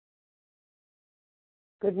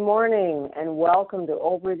Good morning and welcome to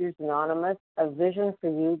Overeaters Anonymous, a Vision for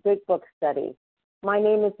You Big Book Study. My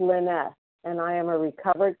name is Lynn S., and I am a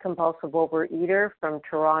recovered compulsive overeater from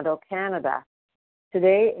Toronto, Canada.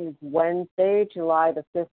 Today is Wednesday, July the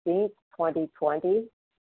 15th, 2020.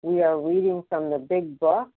 We are reading from the Big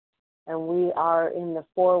Book, and we are in the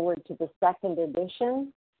Foreword to the second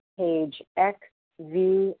edition, page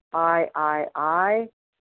xviii,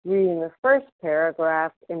 reading the first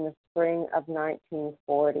paragraph in the spring of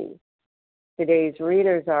 1940. Today's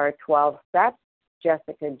readers are 12 Steps,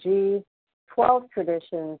 Jessica G., 12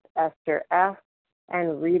 Traditions, Esther F.,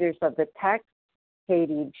 and readers of the text,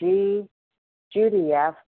 Katie G., Judy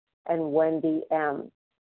F., and Wendy M.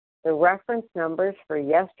 The reference numbers for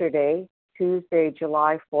yesterday, Tuesday,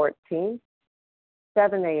 July 14th,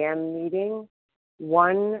 7 a.m. meeting,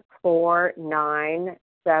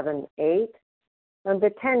 14978, and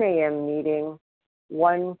the 10 a.m. meeting,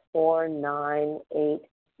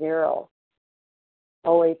 14980.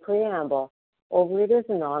 OA Preamble. Overeaters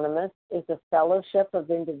Anonymous is a fellowship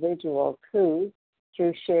of individuals who,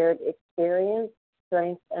 through shared experience,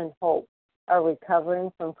 strength, and hope, are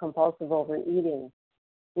recovering from compulsive overeating.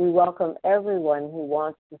 We welcome everyone who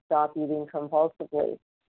wants to stop eating compulsively.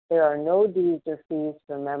 There are no dues or fees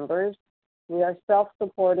for members. We are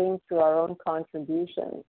self-supporting through our own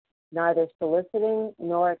contributions, neither soliciting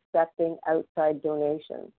nor accepting outside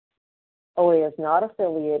donations. OA is not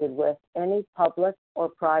affiliated with any public or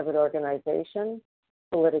private organization,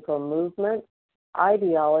 political movement,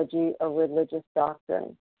 ideology, or religious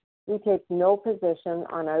doctrine. We take no position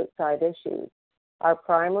on outside issues. Our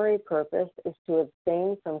primary purpose is to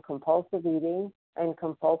abstain from compulsive eating and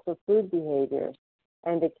compulsive food behaviors,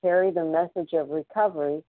 and to carry the message of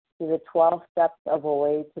recovery to the 12 steps of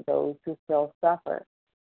OA to those who still suffer.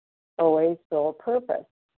 OA's sole purpose.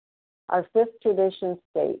 Our fifth tradition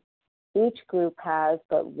states, each group has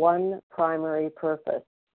but one primary purpose,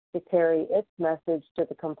 to carry its message to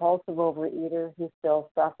the compulsive overeater who still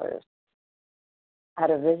suffers. At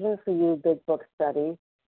a Vision for You Big Book Study,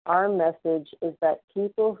 our message is that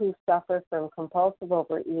people who suffer from compulsive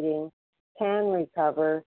overeating can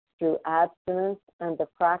recover through abstinence and the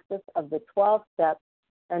practice of the 12 steps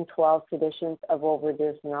and 12 traditions of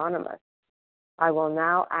Overeaters Anonymous. I will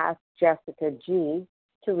now ask Jessica G.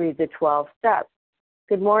 to read the 12 steps.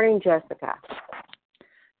 Good morning, Jessica.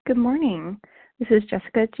 Good morning. This is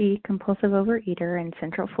Jessica G., compulsive overeater in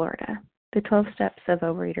Central Florida. The 12 steps of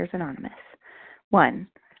Overeaters Anonymous. 1.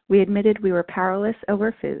 We admitted we were powerless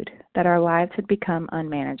over food, that our lives had become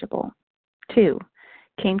unmanageable. 2.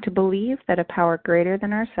 Came to believe that a power greater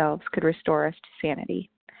than ourselves could restore us to sanity.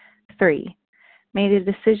 3. Made a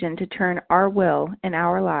decision to turn our will and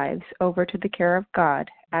our lives over to the care of God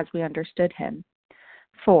as we understood Him.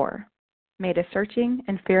 4. Made a searching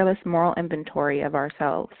and fearless moral inventory of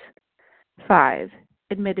ourselves. 5.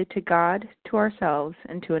 Admitted to God, to ourselves,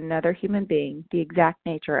 and to another human being the exact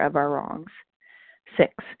nature of our wrongs.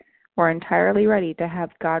 6. Were entirely ready to have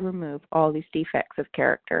God remove all these defects of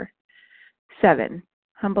character. 7.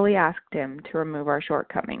 Humbly asked Him to remove our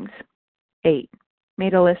shortcomings. 8.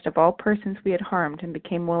 Made a list of all persons we had harmed and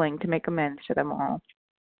became willing to make amends to them all.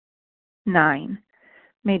 9.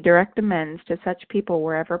 Made direct amends to such people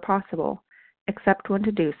wherever possible, except when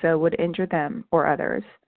to do so would injure them or others.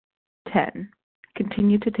 10.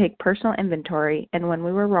 Continued to take personal inventory, and when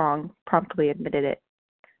we were wrong, promptly admitted it.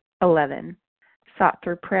 11. Sought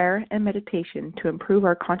through prayer and meditation to improve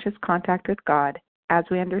our conscious contact with God as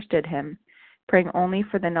we understood Him, praying only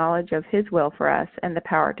for the knowledge of His will for us and the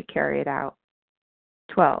power to carry it out.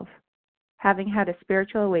 12. Having had a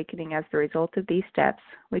spiritual awakening as the result of these steps,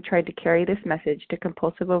 we tried to carry this message to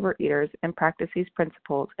compulsive overeaters and practice these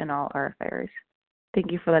principles in all our affairs.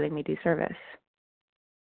 Thank you for letting me do service.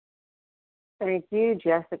 Thank you,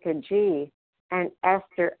 Jessica G. And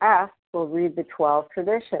Esther F. will read the 12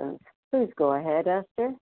 traditions. Please go ahead,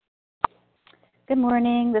 Esther. Good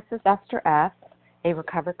morning. This is Esther F., a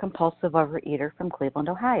recovered compulsive overeater from Cleveland,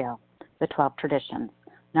 Ohio. The 12 traditions.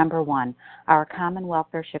 Number 1, our common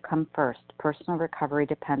welfare should come first. Personal recovery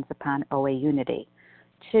depends upon OA unity.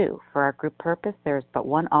 2, for our group purpose, there is but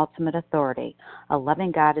one ultimate authority, a loving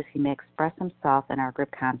God as He may express Himself in our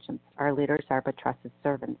group conscience. Our leaders are but trusted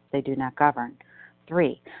servants. They do not govern.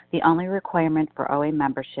 3, the only requirement for OA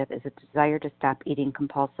membership is a desire to stop eating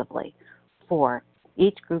compulsively. 4,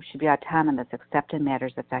 each group should be autonomous except in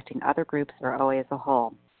matters affecting other groups or OA as a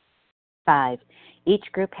whole. 5,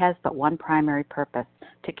 each group has but one primary purpose,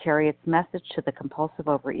 to carry its message to the compulsive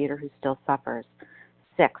overeater who still suffers.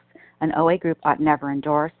 6, an OA group ought never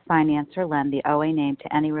endorse, finance, or lend the OA name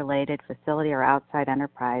to any related facility or outside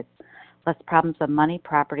enterprise. lest problems of money,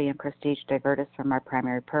 property, and prestige divert us from our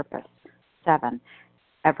primary purpose. 7.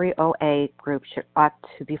 Every OA group ought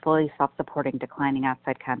to be fully self-supporting, declining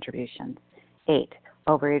outside contributions. 8.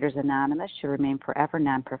 Overeaters Anonymous should remain forever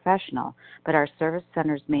non-professional, but our service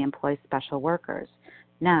centers may employ special workers.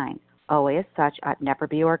 9. OA as such ought never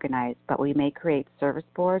be organized, but we may create service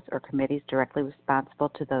boards or committees directly responsible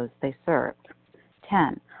to those they serve.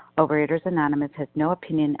 10. Overeaters Anonymous has no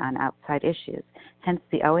opinion on outside issues, hence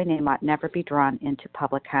the OA name ought never be drawn into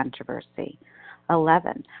public controversy.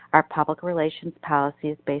 11. Our public relations policy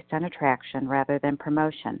is based on attraction rather than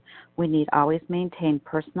promotion. We need always maintain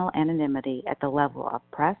personal anonymity at the level of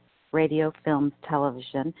press, radio, films,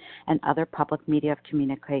 television, and other public media of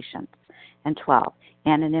communications. And 12.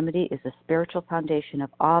 Anonymity is the spiritual foundation of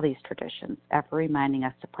all these traditions, ever reminding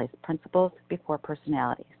us to place principles before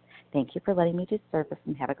personalities. Thank you for letting me do service,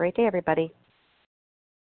 and have a great day, everybody.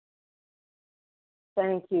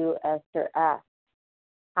 Thank you, Esther F.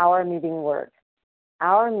 How our meeting works.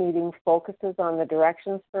 Our meeting focuses on the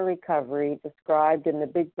directions for recovery described in the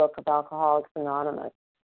Big Book of Alcoholics Anonymous.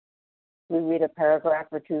 We read a paragraph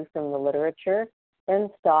or two from the literature, then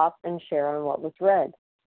stop and share on what was read.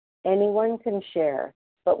 Anyone can share,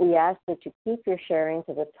 but we ask that you keep your sharing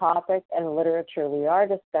to the topic and literature we are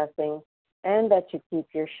discussing, and that you keep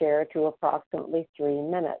your share to approximately 3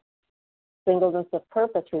 minutes. Singleness of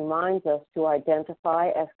purpose reminds us to identify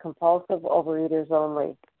as compulsive overeaters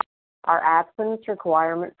only. Our abstinence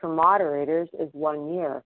requirement for moderators is 1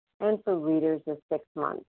 year, and for readers is 6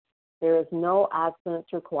 months. There is no abstinence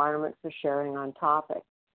requirement for sharing on topic.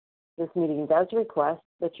 This meeting does request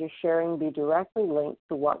that your sharing be directly linked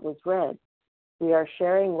to what was read. We are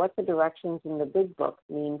sharing what the directions in the Big Book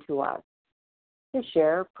mean to us. To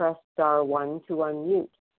share, press *1 to unmute.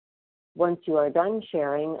 Once you are done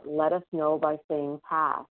sharing, let us know by saying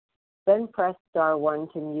pass. Then press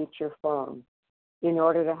 *1 to mute your phone. In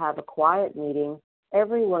order to have a quiet meeting,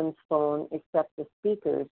 everyone's phone except the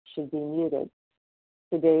speaker's should be muted.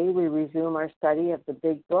 Today we resume our study of the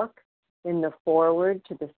Big Book in the Foreword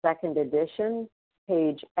to the 2nd edition,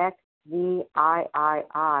 page xviii,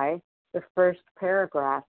 the first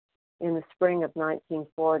paragraph, in the spring of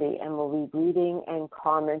 1940, and we'll be reading and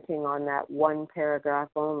commenting on that one paragraph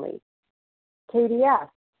only. Katie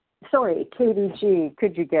G,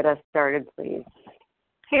 could you get us started, please?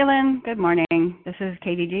 Hey, Lynn. Good morning. This is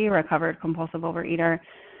Katie G, recovered compulsive overeater,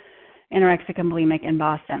 anorexic and bulimic in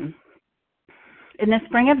Boston. In the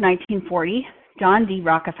spring of 1940, John D.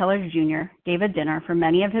 Rockefeller Jr. gave a dinner for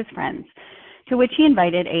many of his friends, to which he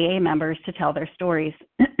invited AA members to tell their stories.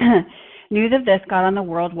 News of this got on the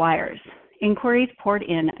world wires. Inquiries poured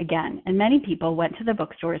in again, and many people went to the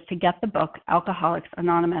bookstores to get the book Alcoholics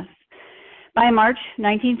Anonymous. By March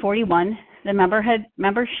 1941, the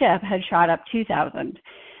membership had shot up 2,000.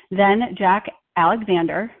 Then Jack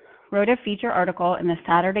Alexander wrote a feature article in the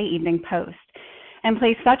Saturday Evening Post and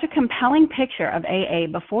placed such a compelling picture of AA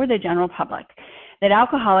before the general public that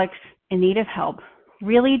alcoholics in need of help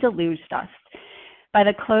really deluged us. By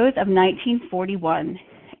the close of 1941,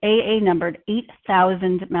 AA numbered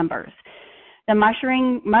 8,000 members. The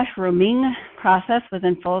mushrooming process was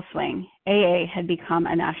in full swing. AA had become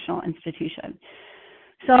a national institution.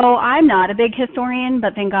 So I'm not a big historian,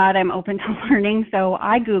 but thank God I'm open to learning. So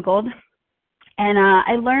I Googled, and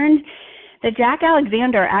I learned that Jack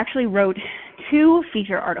Alexander actually wrote 2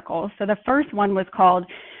 feature articles. So the first one was called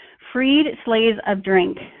Freed Slaves of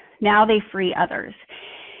Drink, Now They Free Others.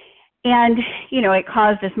 And, it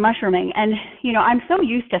caused this mushrooming. And, I'm so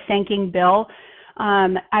used to thanking Bill.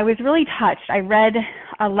 I was really touched. I read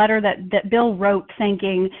a letter that Bill wrote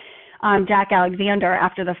thanking Jack Alexander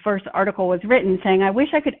after the first article was written, saying, I wish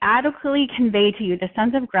I could adequately convey to you the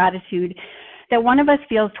sense of gratitude that one of us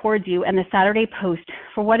feels towards you and the Saturday Post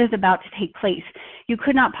for what is about to take place. You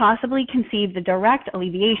could not possibly conceive the direct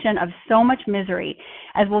alleviation of so much misery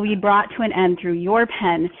as will be brought to an end through your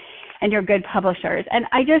pen and your good publishers. And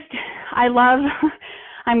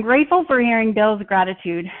I'm grateful for hearing Bill's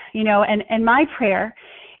gratitude, and my prayer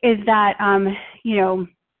is that,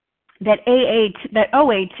 that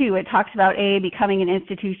OA too, it talks about AA becoming an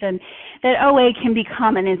institution, that OA can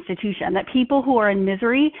become an institution, that people who are in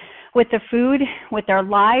misery with the food, with their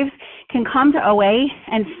lives, can come to OA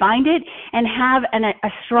and find it and have a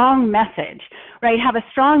strong message, right? Have a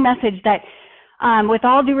strong message that, with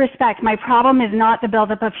all due respect, my problem is not the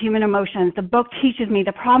buildup of human emotions. The book teaches me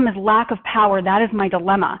the problem is lack of power. That is my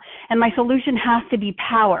dilemma. And my solution has to be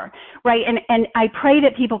power, right? And I pray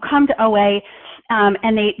that people come to OA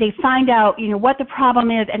and they find out, what the problem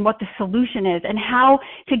is and what the solution is and how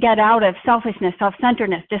to get out of selfishness,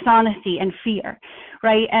 self-centeredness, dishonesty, and fear,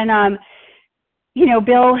 right? And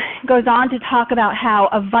Bill goes on to talk about how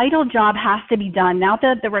a vital job has to be done. Now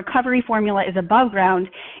that the recovery formula is above ground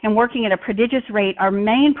and working at a prodigious rate, our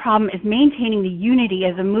main problem is maintaining the unity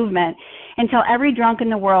as a movement until every drunk in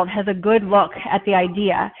the world has a good look at the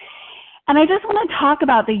idea. And I just want to talk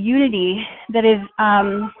about the unity that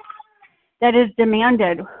is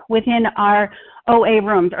demanded within our OA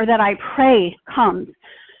rooms, or that I pray comes.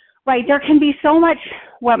 Right? There can be so much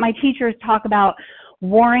what my teachers talk about,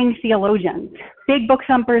 warring theologians, big book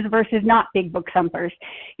thumpers versus not big book thumpers,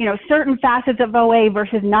 certain facets of OA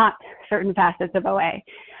versus not certain facets of OA.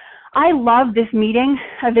 I love this meeting,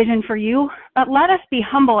 A Vision for You, but let us be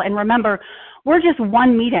humble and remember we're just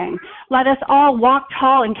one meeting. Let us all walk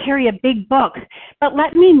tall and carry a big book, but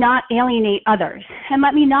let me not alienate others, and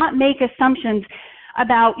let me not make assumptions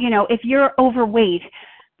about, if you're overweight.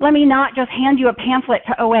 Let me not just hand you a pamphlet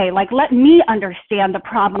to OA. Let me understand the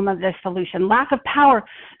problem of this solution. Lack of power,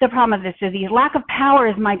 the problem of this disease. Lack of power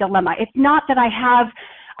is my dilemma. It's not that I have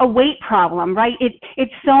a weight problem, right?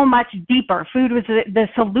 It's so much deeper. Food was the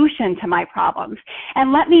solution to my problems.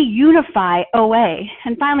 And let me unify OA.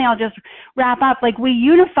 And finally, I'll just wrap up. We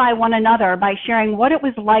unify one another by sharing what it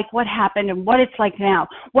was like, what happened, and what it's like now.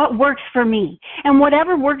 What works for me. And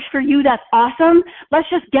whatever works for you, that's awesome. Let's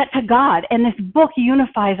just get to God. And this book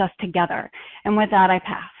unifies us together. And with that, I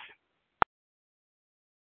pass.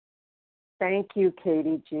 Thank you,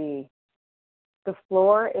 Katie G. The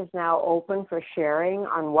floor is now open for sharing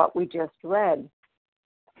on what we just read.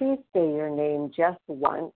 Please say your name just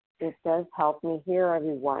once. It does help me hear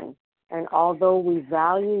everyone. And although we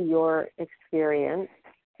value your experience,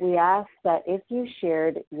 we ask that if you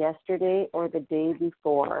shared yesterday or the day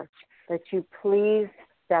before, that you please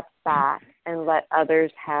step back and let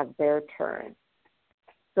others have their turn.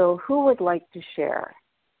 So who would like to share?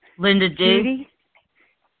 Linda D. Judy.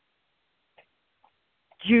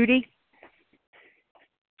 Judy.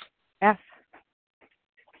 F.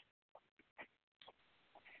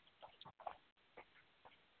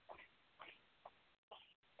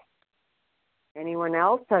 Anyone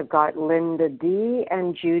else? I've got Linda D.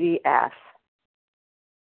 and Judy F.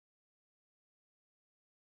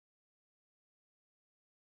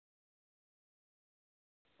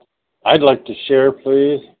 I'd like to share,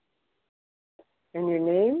 please. And your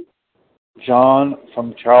name? John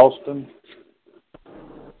from Charleston.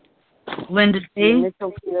 Linda D. The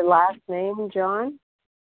initial to your last name, John?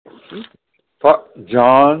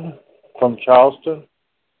 John from Charleston.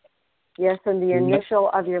 Yes, and the initial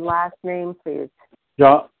of your last name, please.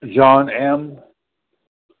 John M.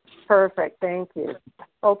 Perfect, thank you.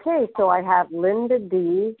 Okay, so I have Linda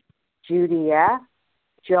D., Judy F.,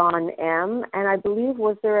 John M., and I believe,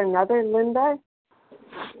 was there another Linda?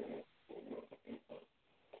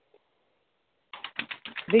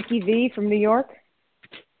 Vicki V. from New York.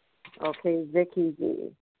 Okay, Vicki V.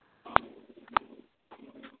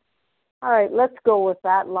 All right, let's go with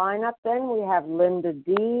that lineup then. We have Linda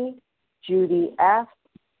D., Judy F.,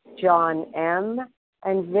 John M.,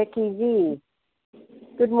 and Vicki V.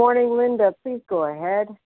 Good morning, Linda. Please go ahead.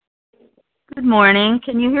 Good morning.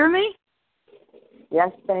 Can you hear me? Yes,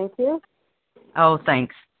 thank you. Oh,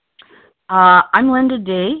 thanks. I'm Linda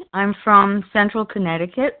D. I'm from Central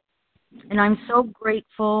Connecticut, and I'm so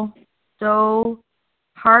grateful, so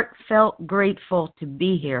heartfelt grateful to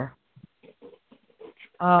be here,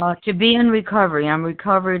 to be in recovery. I'm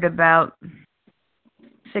recovered about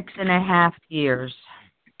 6.5 years,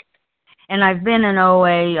 and I've been in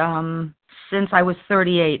OA since I was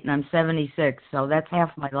 38, and I'm 76, so that's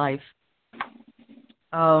half my life.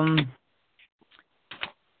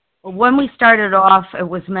 When we started off, it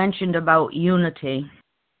was mentioned about unity.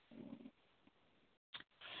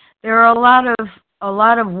 There are a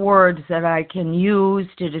lot of words that I can use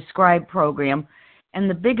to describe program, and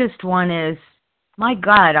the biggest one is, my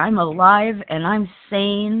God, I'm alive and I'm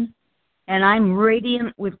sane and I'm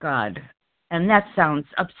radiant with God. And that sounds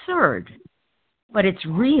absurd, but it's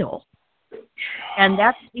real. And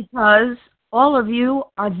that's because all of you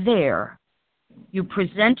are there. You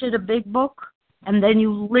presented a big book, and then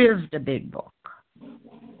you lived a big book.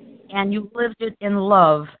 And you lived it in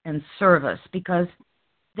love and service, because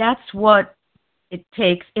that's what it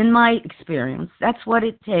takes, in my experience, that's what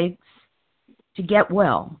it takes to get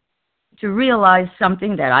well, to realize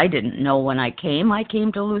something that I didn't know when I came. I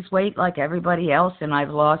came to lose weight like everybody else, and I've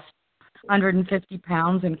lost 150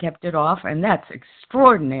 pounds and kept it off, and that's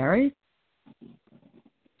extraordinary.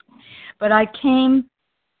 But I came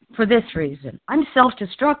for this reason. I'm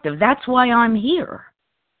self-destructive. That's why I'm here.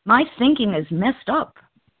 My thinking is messed up,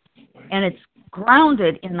 and it's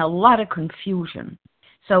grounded in a lot of confusion.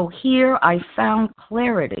 So here I found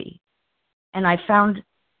clarity, and I found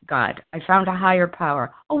God. I found a higher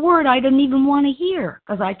power. A word I didn't even want to hear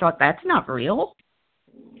because I thought that's not real.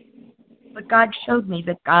 But God showed me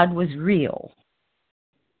that God was real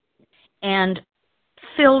and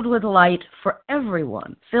filled with light for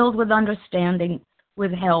everyone, filled with understanding,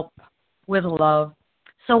 with help, with love.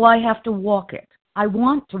 So I have to walk it. I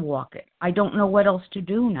want to walk it. I don't know what else to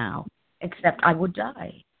do now, except I would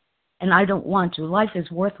die. And I don't want to. Life is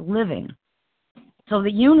worth living. So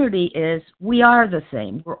the unity is we are the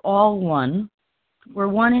same. We're all one. We're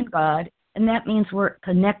one in God, and that means we're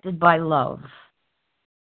connected by love.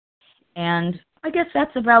 And I guess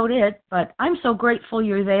that's about it, but I'm so grateful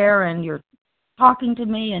you're there and you're talking to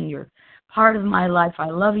me and you're part of my life. I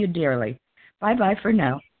love you dearly. Bye-bye for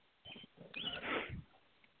now.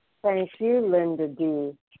 Thank you, Linda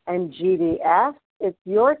D. And Judy F., it's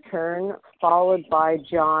your turn, followed by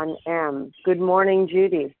John M. Good morning,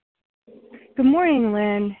 Judy. Good morning,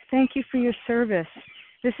 Lynn. Thank you for your service.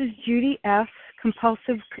 This is Judy F.,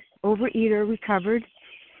 compulsive overeater, recovered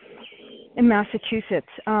in Massachusetts.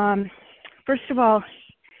 First of all,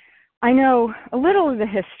 I know a little of the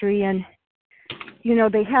history, and, you know,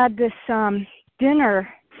 they had this dinner.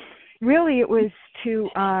 Really, it was to,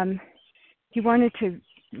 he wanted to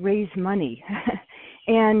raise money.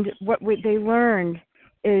 And what they learned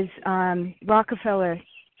is Rockefeller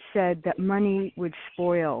said that money would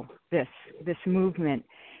spoil this movement.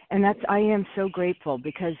 And I am so grateful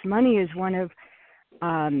because money is one of,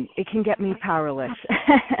 it can get me powerless.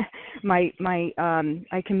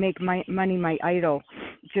 I can make my money my idol,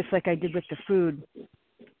 just like I did with the food.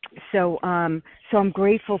 So I'm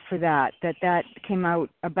grateful for that came out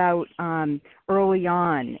about early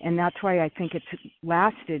on, and that's why I think it's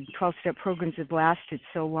lasted. 12-step programs have lasted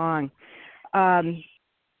so long. And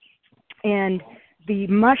the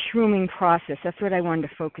mushrooming process, that's what I wanted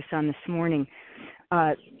to focus on this morning.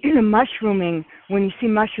 The mushrooming, when you see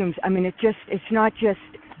mushrooms, I mean, it's not just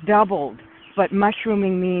doubled, but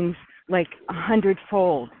mushrooming means like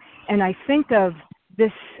 100-fold. And I think of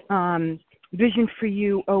this Vision for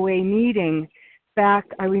You OA meeting back,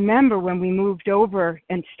 I remember when we moved over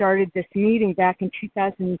and started this meeting back in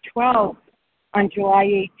 2012 on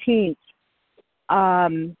July 18th.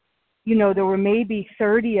 You know, there were maybe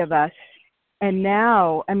 30 of us, and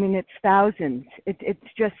now, I mean, it's thousands.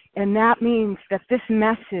 It's just, and that means that this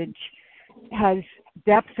message has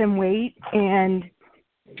depth and weight, and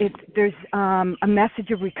there's a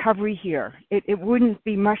message of recovery here. It wouldn't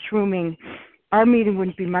be mushrooming. Our meeting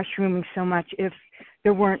wouldn't be mushrooming so much if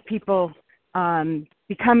there weren't people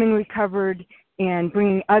becoming recovered and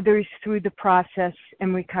bringing others through the process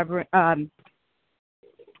and recover.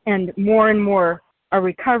 And more are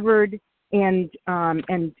recovered and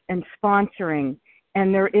sponsoring.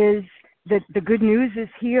 And there is the good news is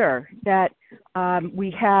here that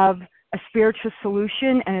we have a spiritual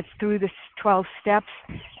solution, and it's through the 12 steps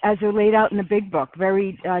as they're laid out in the Big Book,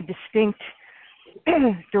 very distinct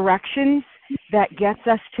directions that gets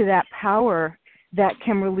us to that power that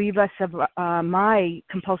can relieve us of my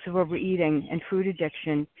compulsive overeating and food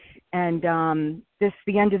addiction. And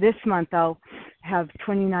the end of this month, I'll have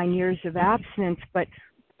 29 years of abstinence. But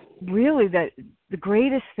really, the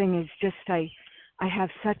greatest thing is just I have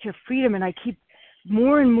such a freedom, and I keep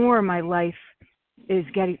more and more. My life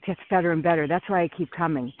gets better and better. That's why I keep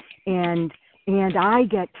coming, and I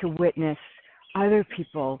get to witness other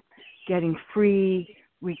people getting free,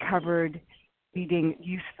 recovered, leading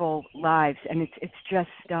useful lives, and it's just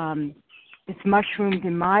it's mushroomed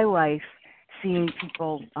in my life, seeing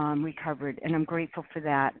people recovered, and I'm grateful for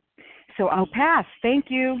that. So I'll pass. Thank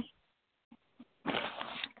you.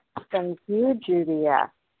 Thank you, Judy F.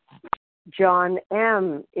 John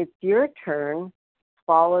M., it's your turn,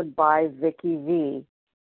 followed by Vicki V.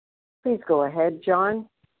 Please go ahead, John.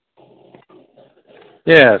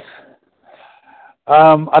 Yes.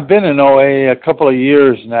 I've been in OA a couple of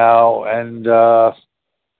years now, and I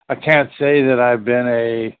can't say that I've been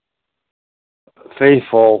a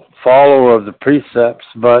faithful follower of the precepts,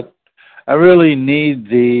 but I really need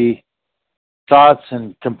the thoughts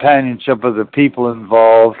and companionship of the people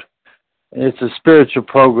involved. It's a spiritual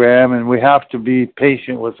program, and we have to be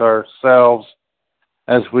patient with ourselves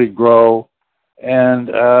as we grow. And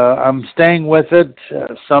I'm staying with it.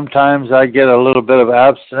 Sometimes I get a little bit of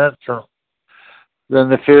abstinence, then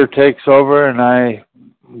the fear takes over, and I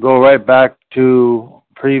go right back to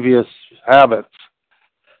previous habits.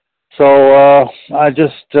 So I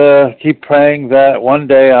just keep praying that one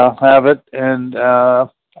day I'll have it, and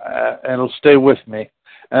it'll stay with me.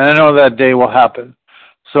 And I know that day will happen.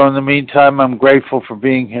 So in the meantime, I'm grateful for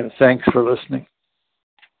being here. Thanks for listening.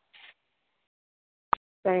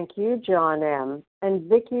 Thank you, John M. And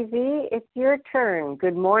Vicki V., it's your turn.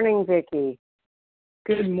 Good morning, Vicki.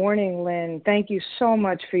 Good morning, Lynn. Thank you so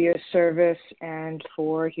much for your service and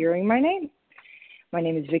for hearing my name. My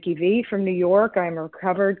name is Vicki V. from New York. I'm a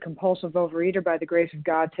recovered compulsive overeater by the grace of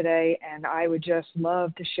God today, and I would just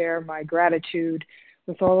love to share my gratitude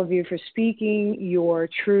with all of you for speaking your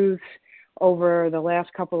truth over the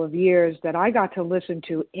last couple of years that I got to listen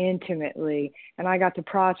to intimately, and I got to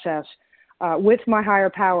process with my higher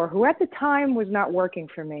power, who at the time was not working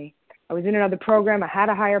for me. I was in another program. I had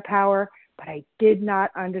a higher power, but I did not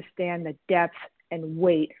understand the depth and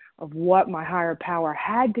weight of what my higher power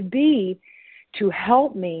had to be to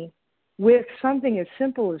help me with something as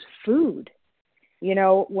simple as food. You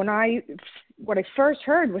know, what I first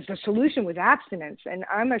heard was the solution was abstinence, and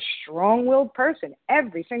I'm a strong-willed person.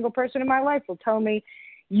 Every single person in my life will tell me,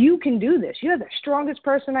 you can do this. You're the strongest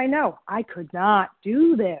person I know. I could not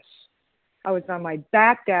do this. I was on my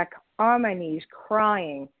back deck, on my knees,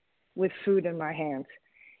 crying with food in my hands.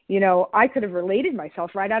 You know, I could have related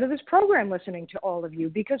myself right out of this program listening to all of you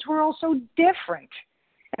because we're all so different.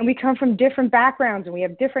 And we come from different backgrounds, and we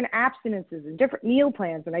have different abstinences and different meal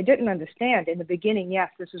plans. And I didn't understand. In the beginning, yes,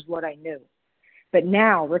 this is what I knew. But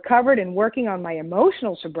now, recovered and working on my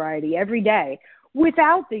emotional sobriety every day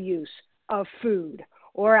without the use of food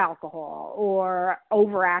or alcohol or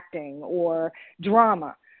overacting or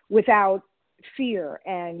drama, without fear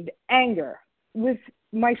and anger, with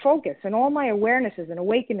my focus and all my awarenesses and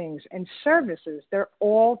awakenings and services, they're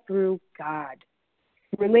all through God.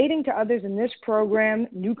 Relating to others in this program,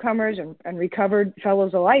 newcomers and recovered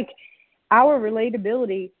fellows alike, our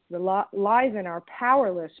relatability lies in our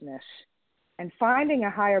powerlessness and finding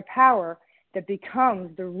a higher power that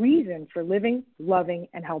becomes the reason for living, loving,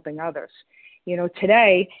 and helping others. You know,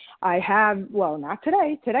 today not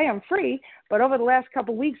today. Today I'm free, but over the last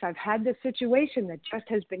couple of weeks, I've had this situation that just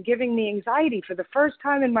has been giving me anxiety for the first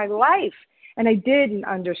time in my life. And I didn't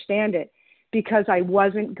understand it because I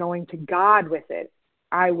wasn't going to God with it.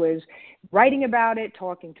 I was writing about it,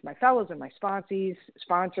 talking to my fellows and my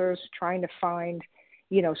sponsors, trying to find,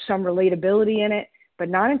 you know, some relatability in it, but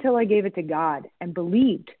not until I gave it to God and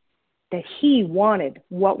believed that He wanted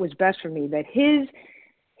what was best for me, that His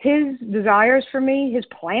desires for me, His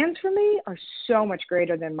plans for me are so much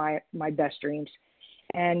greater than my best dreams.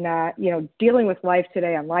 And, you know, dealing with life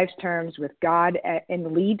today on life's terms with God in the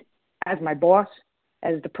lead as my boss,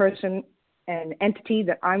 as the person and entity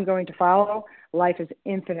that I'm going to follow, life is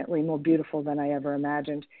infinitely more beautiful than I ever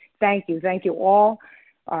imagined. Thank you. Thank you all.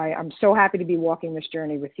 I'm so happy to be walking this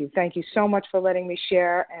journey with you. Thank you so much for letting me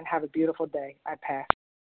share, and have a beautiful day. I pass.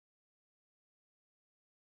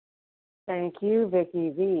 Thank you, Vicki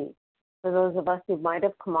V. For those of us who might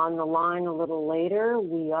have come on the line a little later,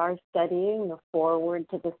 we are studying the Foreword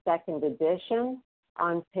to the second edition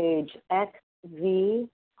on page xviii,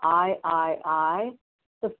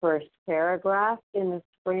 the first paragraph, in the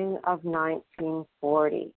spring of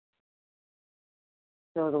 1940.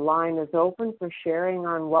 So the line is open for sharing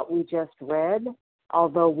on what we just read.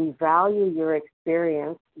 Although we value your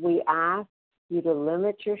experience, we ask you to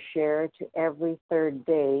limit your share to every third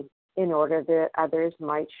day in order that others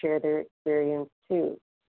might share their experience too.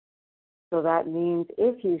 So that means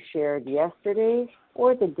if you shared yesterday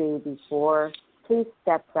or the day before, please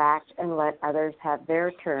step back and let others have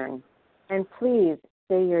their turn. And please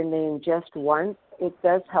say your name just once. It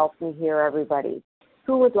does help me hear everybody.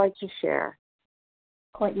 Who would like to share?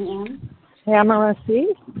 Courtney M. Tamara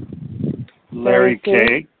C. Larry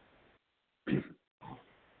K.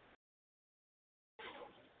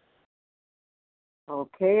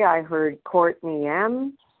 Okay, I heard Courtney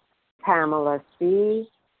M., Pamela C.,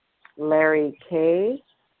 Larry K.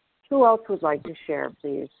 Who else would like to share,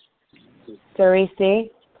 please? Suri C.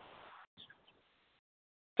 Is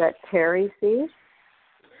that Terry C.?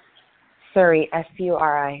 Suri,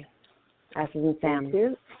 S-U-R-I. S as in Sam. Thank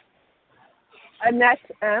you. Annette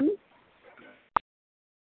M.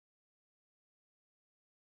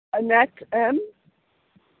 Annette M.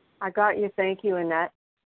 I got you. Thank you, Annette.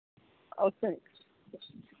 Oh, thanks.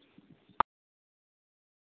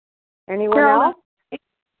 Anyone Carolyn. else?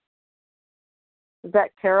 Is that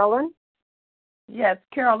Carolyn? Yes,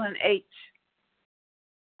 Carolyn H.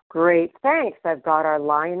 Great, thanks. I've got our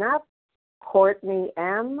lineup. Courtney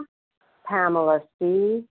M., Pamela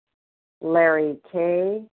C., Larry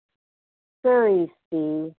K., Suri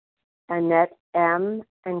C., Annette M.,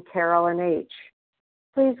 and Carolyn H.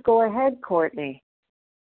 Please go ahead, Courtney.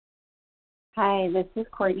 Hi, this is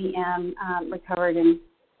Courtney M., recovered in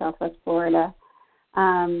Southwest Florida.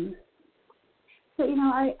 So,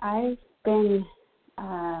 I've been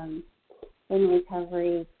in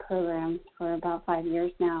recovery programs for about 5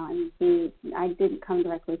 years now, and I didn't come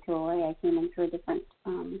directly to OA. I came into a different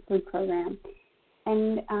food program.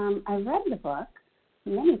 And I read the book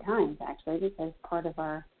many times, actually, because part of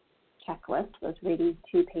our checklist was reading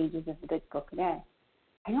 2 pages of the big book a day.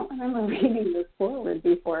 I don't remember reading the foreword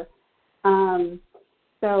before.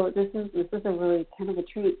 So this is a really kind of a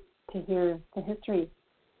treat to hear the history.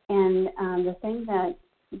 And the thing that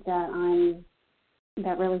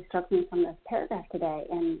really struck me from this paragraph today,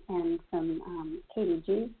 and from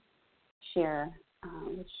KDG share,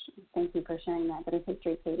 which thank you for sharing that bit of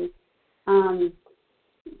history, Katie,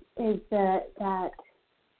 is that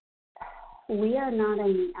we are not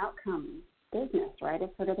in the outcome business, right? I've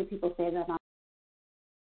heard other people say that.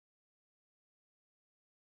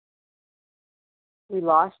 We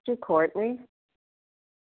lost you, Courtney.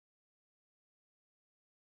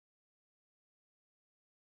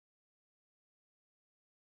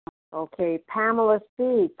 Okay, Pamela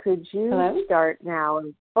C., could you start now?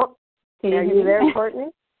 Oh, are you there, Courtney?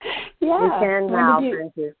 Yeah. You can now,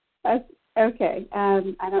 thank you. Okay.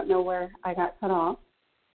 I don't know where I got cut off.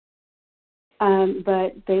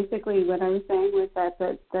 But basically what I was saying was that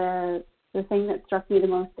the thing that struck me the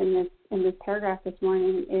most in this paragraph this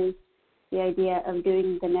morning is the idea of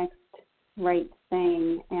doing the next right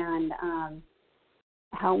thing, and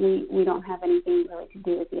how we don't have anything really to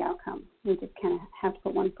do with the outcome. We just kind of have to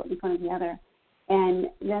put one foot in front of the other. And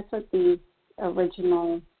that's what these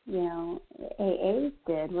original, AAs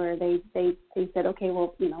did, where they said, okay,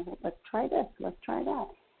 well, let's try this, let's try that.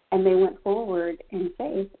 And they went forward in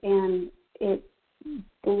faith, and it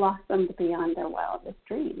blossomed beyond their wildest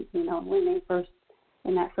dreams. When they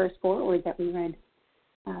in that first foreword that we read,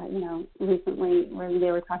 recently, where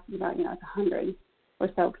they were talking about, 100 or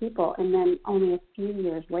so people, and then only a few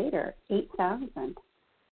years later, 8,000.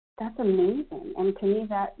 That's amazing. And to me,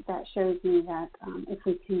 that shows me that if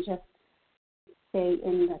we can just stay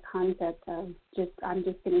in the concept of I'm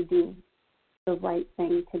just going to do the right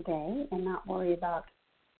thing today and not worry about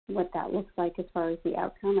what that looks like as far as the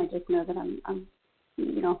outcome. I just know that I'm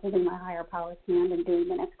holding my higher power's hand and doing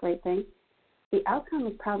the next great thing. The outcome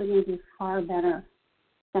is probably going to be far better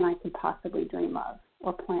than I could possibly dream of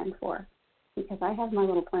or plan for, because I have my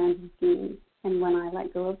little plans and schemes, and when I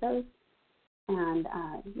let go of those and,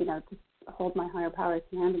 just hold my higher power's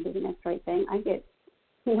hand and do the next right thing, I get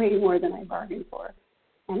way more than I bargained for,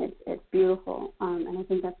 and it's beautiful, and I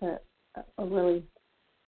think that's a really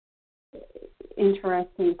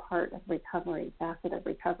interesting part of recovery, facet of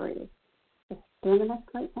recovery, is just doing the next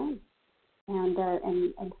right thing and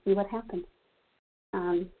see what happens.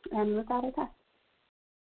 And with that, I pass.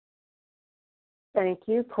 Thank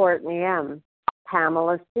you, Courtney M.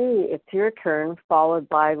 Pamela C., it's your turn, followed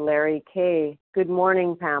by Larry K. Good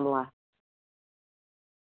morning, Pamela.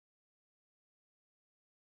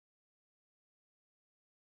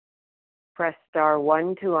 Press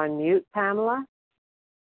 *1 to unmute, Pamela.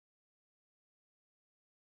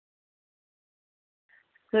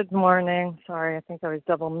 Good morning. Sorry, I think I was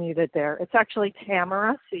double muted there. It's actually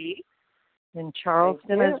Tamara C. in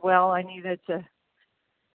Charleston as well. I needed to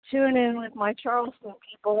tune in with my Charleston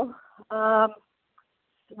people. I'm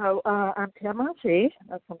Tamara C.,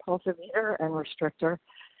 a compulsive eater and restrictor.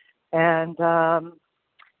 And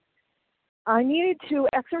I needed to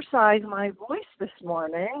exercise my voice this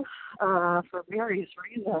morning for various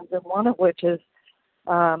reasons, and one of which is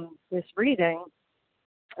this reading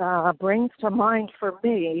brings to mind for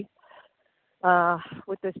me,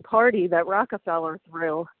 with this party that Rockefeller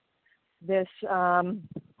threw, this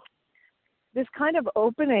kind of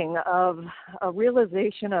opening of a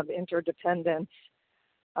realization of interdependence,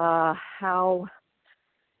 how,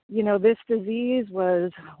 this disease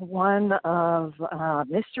was one of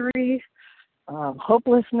mystery,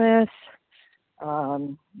 hopelessness,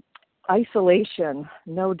 isolation,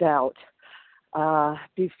 no doubt,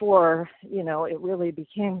 before, it really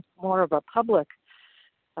became more of a public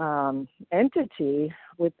entity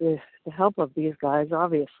with the help of these guys,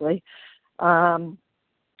 obviously, and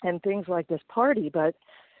things like this party. But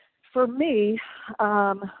for me,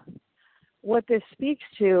 what this speaks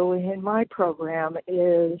to in my program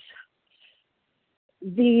is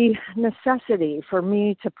the necessity for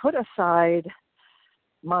me to put aside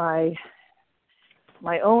my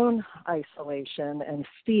own isolation and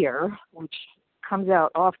fear, which comes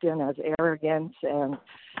out often as arrogance and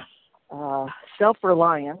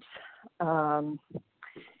self-reliance,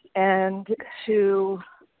 and to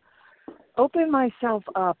open myself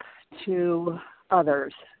up to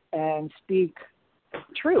others and speak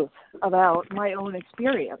truth about my own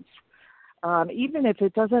experience, even if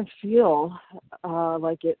it doesn't feel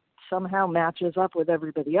like it's somehow matches up with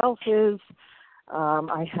everybody else's.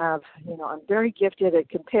 I have, I'm very gifted at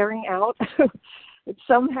comparing out. It's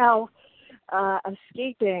somehow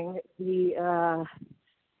escaping the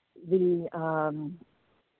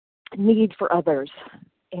need for others.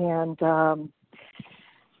 And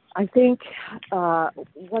I think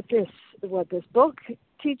what this book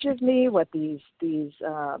teaches me, what these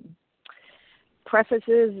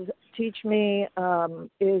prefaces teach me,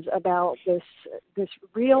 is about this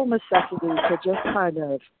real necessity to just kind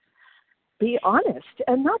of be honest,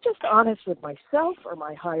 and not just honest with myself or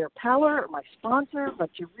my higher power or my sponsor, but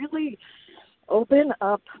to really open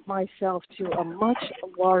up myself to a much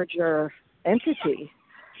larger entity.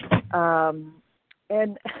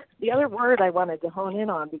 And the other word I wanted to hone in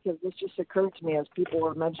on, because this just occurred to me as people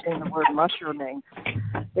were mentioning the word mushrooming,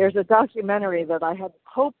 there's a documentary that I had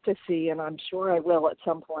hoped to see, and I'm sure I will at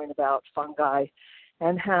some point, about fungi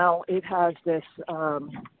and how it has this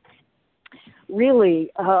really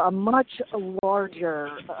a much larger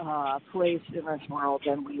place in this world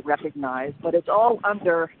than we recognize, but it's all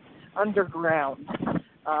underground.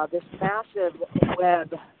 This massive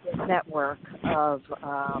web network of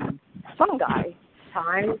fungi,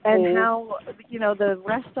 and how the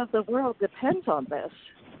rest of the world depends on this.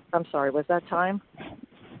 I'm sorry, was that time?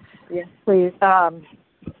 Yes, please.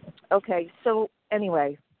 Okay, so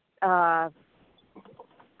anyway,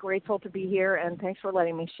 grateful to be here, and thanks for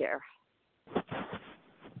letting me share.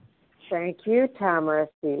 Thank you, Tamara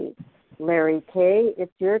C. Larry K.,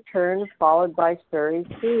 it's your turn, followed by Suri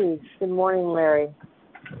C. Good morning, Larry.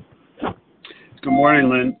 Good morning,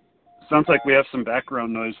 Lynn. Sounds like we have some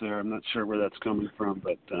background noise there. I'm not sure where that's coming from,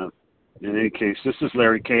 but in any case, this is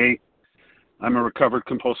Larry K. I'm a recovered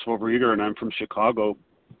compulsive overeater, and I'm from Chicago.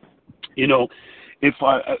 If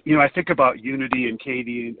I think about unity, and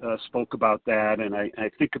Katie spoke about that, and I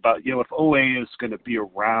think about, if OA is going to be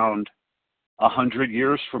around 100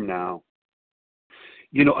 years from now,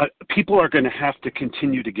 people are going to have to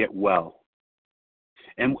continue to get well.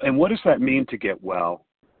 And what does that mean to get well?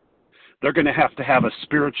 They're going to have a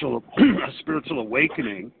spiritual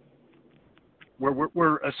awakening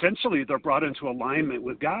where essentially they're brought into alignment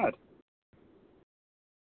with God,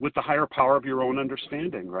 with the higher power of your own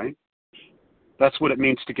understanding, right? That's what it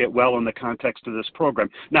means to get well in the context of this program.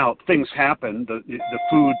 Now, things happen. The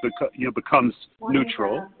food becomes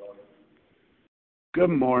neutral. Good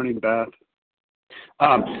morning, Beth.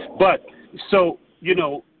 But so,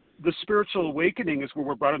 the spiritual awakening is where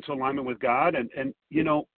we're brought into alignment with God. And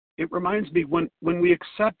it reminds me, when we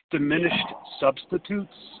accept diminished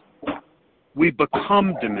substitutes, we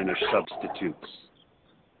become diminished substitutes.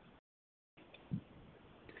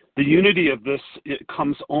 The unity of this, it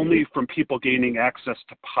comes only from people gaining access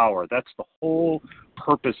to power. That's the whole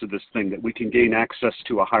purpose of this thing, that we can gain access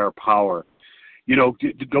to a higher power. Go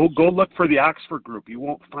look for the Oxford group. You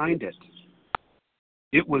won't find it.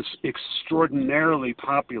 It was extraordinarily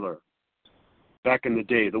popular back in the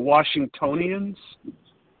day. The Washingtonians,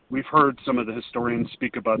 we've heard some of the historians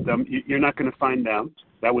speak about them. You're not going to find them.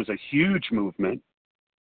 That was a huge movement.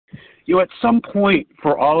 At some point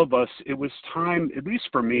for all of us, it was time, at least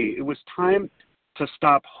for me, it was time to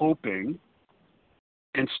stop hoping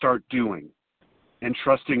and start doing and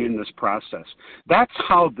trusting in this process. That's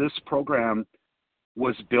how this program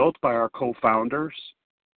was built by our co-founders,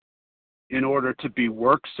 in order to be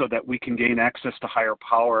worked so that we can gain access to higher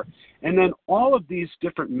power. And then all of these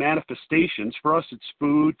different manifestations, for us it's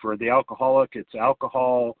food, for the alcoholic it's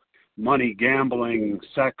alcohol, money, gambling,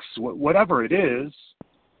 sex, whatever it is,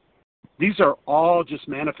 these are all just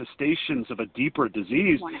manifestations of a deeper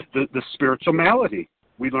disease, the spiritual malady.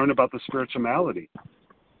 We learn about the spiritual malady.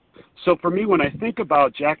 So for me, when I think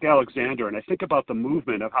about Jack Alexander and I think about the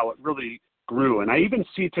movement of how it really grew, and I even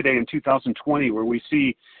see today in 2020 where we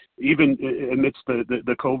see, even amidst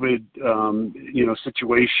the COVID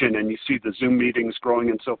situation, and you see the Zoom meetings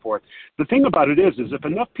growing and so forth, the thing about it is if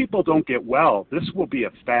enough people don't get well, this will be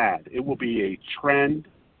a fad. It will be a trend.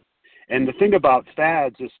 And the thing about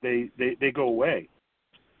fads is they go away.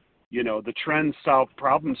 The trends solve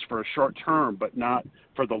problems for a short term, but not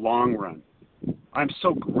for the long run. I'm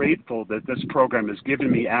so grateful that this program has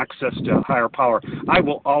given me access to higher power. I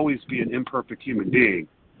will always be an imperfect human being,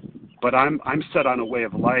 but I'm set on a way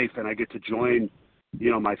of life, and I get to join,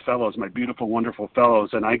 my fellows, my beautiful, wonderful fellows,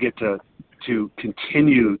 and I get to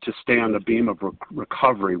continue to stay on the beam of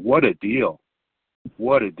recovery. What a deal.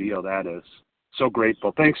 What a deal that is. So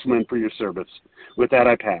grateful. Thanks, Lynn, for your service. With that,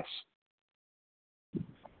 I pass.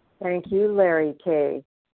 Thank you, Larry K.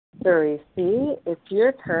 Suri C., it's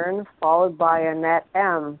your turn, followed by Annette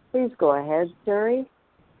M. Please go ahead, Suri.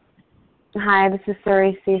 Hi, this is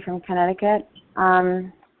Suri C. from Connecticut.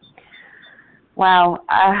 Wow,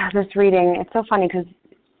 this reading, it's so funny because,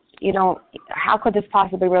 you know, how could this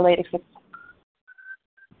possibly relate except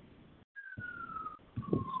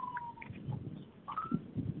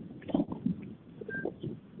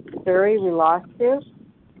Suri, we lost you.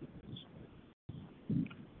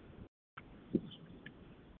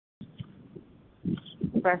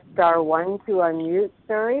 Press star 1 to unmute,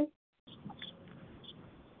 Suri.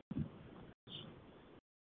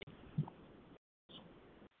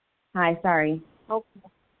 Hi, sorry. Oh.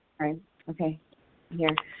 Sorry. Okay,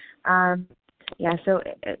 here. Yeah, so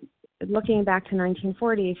looking back to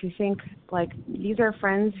 1940, if you think, like, these are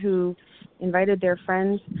friends who invited their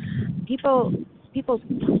friends, people's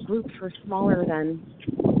groups were smaller then,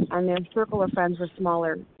 and their circle of friends were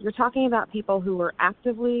smaller. You're talking about people who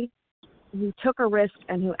took a risk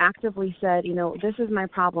and who actively said, you know, this is my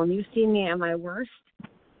problem. You've seen me at my worst,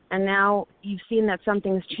 and now you've seen that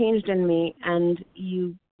something's changed in me, and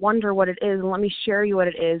you wonder what it is, and let me share you what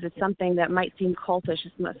it is. It's something that might seem cultish.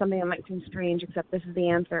 It's something that might seem strange, except this is the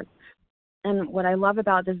answer. And what I love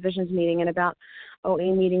about this Visions meeting and about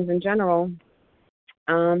OA meetings in general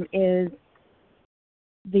is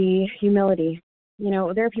the humility. You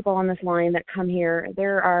know, there are people on this line that come here.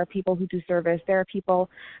 There are people who do service. There are people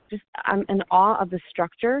I'm in awe of the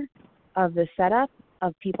structure of the setup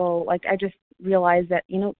of people. Like, I just realized that,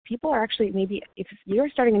 you know, people are actually, maybe if you're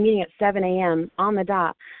starting a meeting at 7 a.m. on the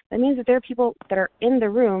dot, that means that there are people that are in the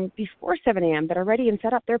room before 7 a.m. that are ready and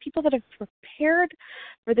set up. There are people that have prepared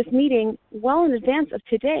for this meeting well in advance of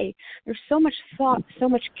today. There's so much thought, so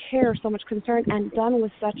much care, so much concern, and done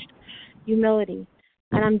with such humility.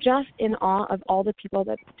 And I'm just in awe of all the people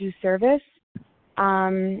that do service.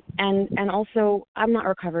 And also, I'm not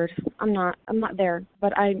recovered. I'm not there.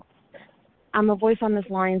 But I'm a voice on this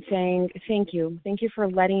line saying thank you. Thank you for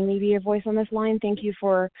letting me be a voice on this line. Thank you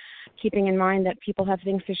for keeping in mind that people have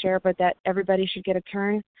things to share, but that everybody should get a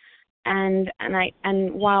turn. And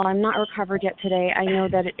while I'm not recovered yet today, I know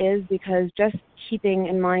that it is because just keeping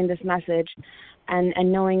in mind this message and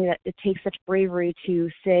knowing that it takes such bravery to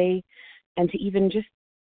say and to even just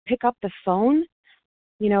pick up the phone.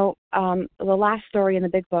 You know, the last story in the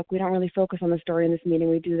big book, we don't really focus on the story in this meeting.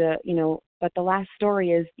 We do but the last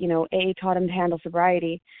story is, you know, AA taught him to handle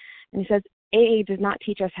sobriety. And he says, AA does not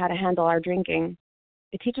teach us how to handle our drinking.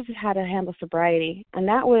 It teaches us how to handle sobriety. And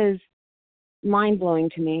that was mind-blowing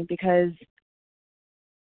to me because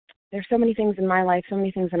there's so many things in my life, so many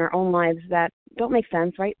things in our own lives that don't make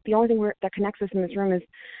sense, right? The only thing that connects us in this room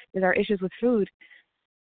is our issues with food.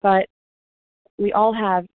 But we all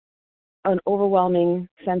have an overwhelming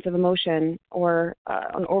sense of emotion or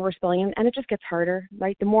an overspilling, and it just gets harder,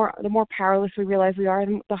 right? The more powerless we realize we are,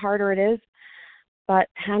 the harder it is. But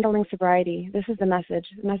handling sobriety, this is the message.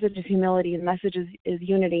 The message is humility. The message is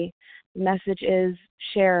unity. The message is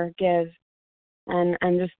share, give, and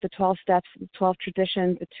just the 12 steps, the 12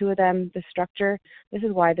 traditions, the two of them, the structure. This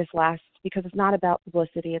is why this lasts, because it's not about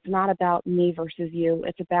publicity. It's not about me versus you.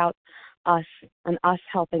 It's about us and us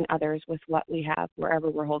helping others with what we have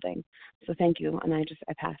wherever we're holding. So thank you, and I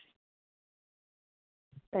pass.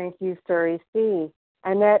 Thank you, Suri C.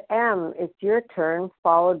 Annette M., it's your turn,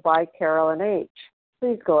 followed by Carolyn H.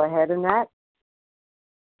 Please go ahead, Annette.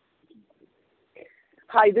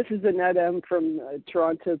 Hi, this is Annette M. from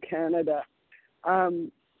Toronto, Canada.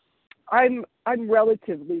 I'm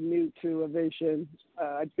relatively new to a vision.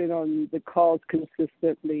 I've been on the calls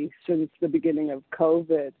consistently since the beginning of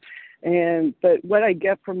COVID. But what I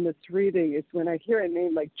get from this reading is when I hear a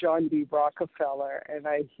name like John D. Rockefeller and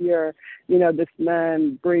I hear, you know, this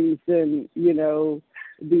man brings in, you know,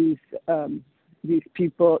 these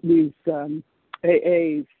people, these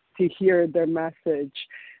AAs to hear their message.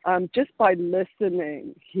 Just by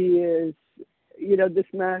listening, he is, you know, this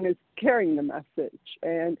man is carrying the message.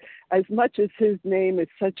 And as much as his name is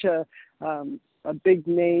such a big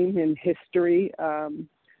name in history,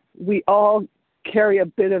 we all carry a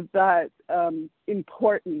bit of that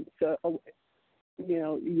importance, you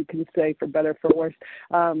know, you can say for better, for worse,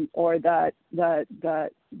 or that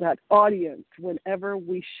audience whenever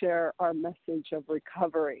we share our message of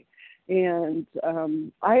recovery. And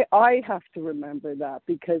I have to remember that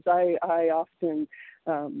because I often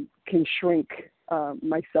can shrink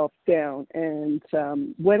myself down. And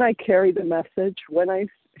when I carry the message, when I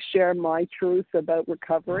share my truth about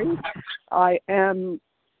recovery, I am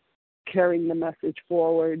carrying the message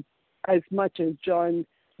forward as much as John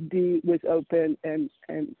D. was open and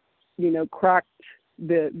you know, cracked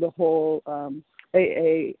the whole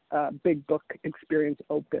AA big book experience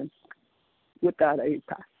open. With that, I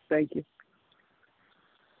pass. Thank you.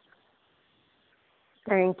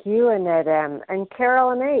 Thank you, Annette M. And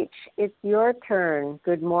Carolyn H., it's your turn.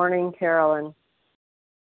 Good morning, Carolyn.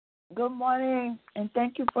 Good morning, and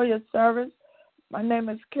thank you for your service. My name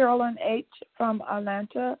is Carolyn H. from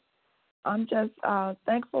Atlanta. I'm just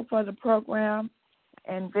thankful for the program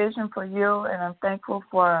and Vision for You, and I'm thankful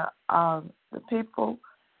for the people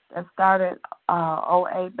that started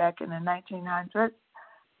OA back in the 1900s.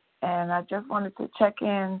 And I just wanted to check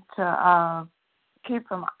in to keep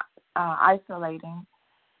from isolating.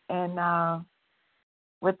 And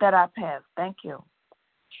with that, I pass. Thank you.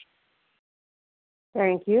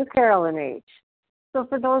 Thank you, Carolyn H. So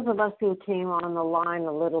for those of us who came on the line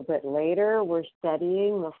a little bit later, we're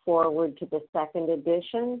studying the foreword to the second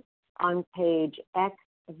edition on page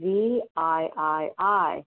xviii,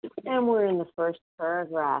 and we're in the first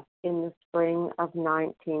paragraph, in the spring of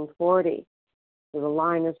 1940. So the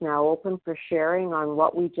line is now open for sharing on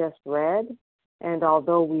what we just read, and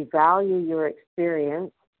although we value your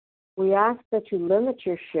experience, we ask that you limit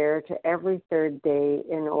your share to every third day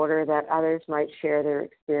in order that others might share their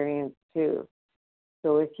experience too.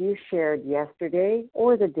 So if you shared yesterday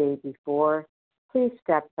or the day before, please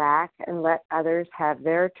step back and let others have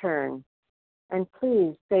their turn. And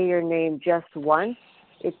please say your name just once.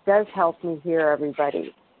 It does help me hear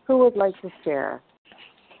everybody. Who would like to share?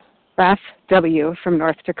 Beth W. from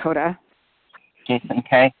North Dakota. Jason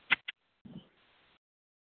K.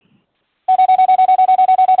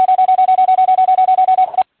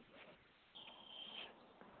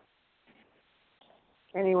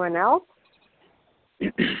 Anyone else?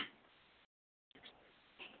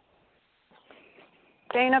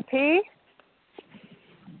 Dana P.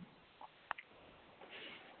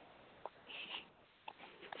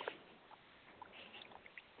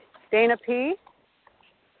 Dana P.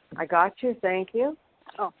 I got you. Thank you.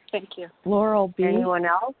 Oh, thank you. Laurel B. Anyone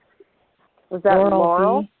else? Was that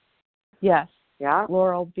Laurel? B. Yes. Yeah.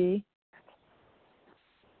 Laurel B.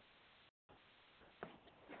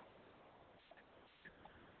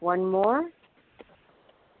 One more.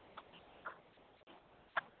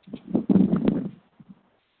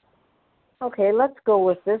 Okay, let's go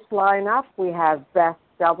with this lineup. We have Beth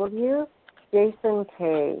W., Jason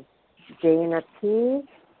K., Dana P.,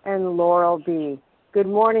 and Laurel B. Good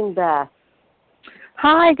morning, Beth.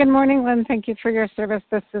 Hi, good morning, Lynn. Thank you for your service.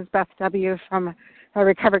 This is Beth W. from a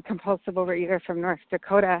recovered compulsive overeater from North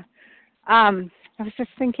Dakota. I was just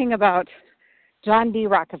thinking about John D.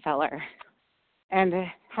 Rockefeller and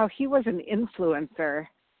how he was an influencer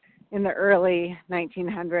in the early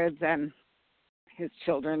 1900s, and his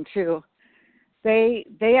children too. They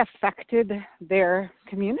affected their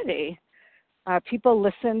community. People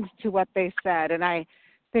listened to what they said, and I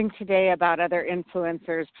think today about other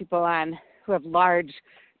influencers, people who have large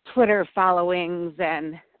Twitter followings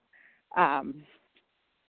and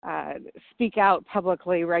speak out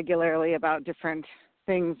publicly regularly about different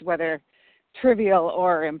things, whether trivial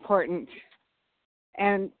or important.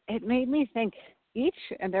 And it made me think each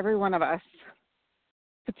and every one of us,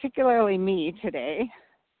 particularly me today,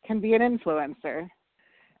 can be an influencer,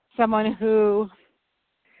 someone who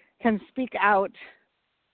can speak out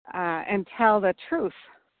and tell the truth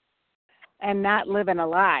and not live in a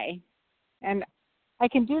lie. And I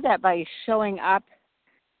can do that by showing up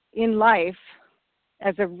in life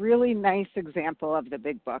as a really nice example of the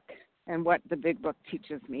Big Book and what the Big Book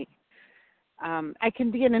teaches me. I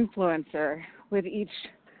can be an influencer with each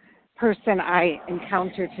person I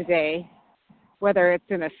encounter today, whether it's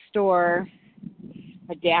in a store,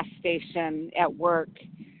 a gas station, at work,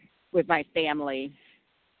 with my family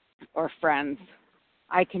or friends.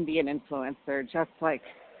 I can be an influencer, just like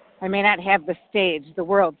I may not have the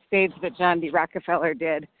world stage that John D. Rockefeller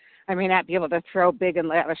did. I may not be able to throw big and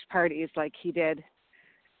lavish parties like he did.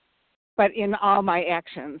 But in all my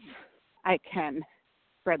actions, I can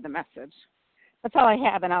spread the message. That's all I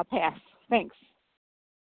have, and I'll pass. Thanks.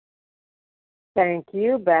 Thank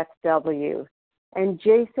you, Beth W. And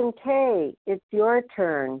Jason K., it's your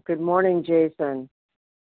turn. Good morning, Jason.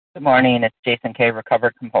 Good morning. It's Jason K.,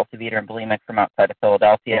 recovered compulsive eater and bulimic from outside of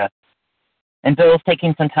Philadelphia. And Bill's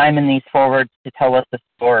taking some time in these forwards to tell us a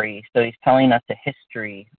story. So he's telling us a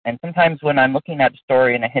history. And sometimes when I'm looking at a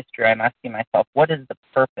story and a history, I'm asking myself, what is the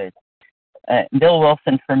purpose? Bill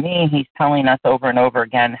Wilson, for me, he's telling us over and over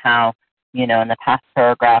again how, in the past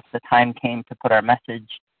paragraph, the time came to put our message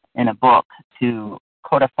in a book, to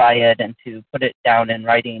codify it and to put it down in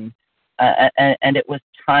writing. And it was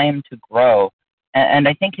time to grow. And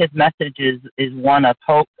I think his message is one of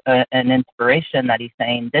hope and inspiration, that he's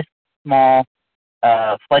saying this small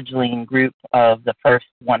fledgling group of the first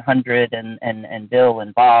 100 and Bill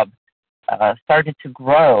and Bob started to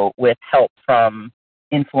grow with help from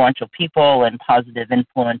influential people and positive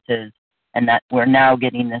influences, and that we're now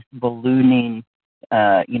getting this ballooning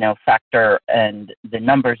factor, and the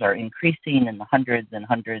numbers are increasing in the hundreds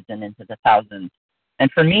and into the thousands. And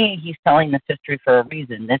for me, he's telling this history for a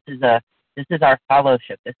reason. This is our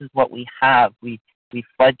fellowship. This is what we have. We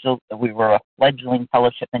were a fledgling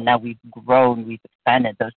fellowship, and now we've grown, we've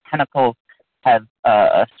expanded. Those tentacles have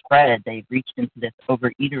spread. They've reached into this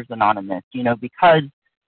Overeaters Anonymous, because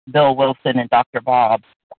Bill Wilson and Dr. Bob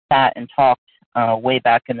sat and talked way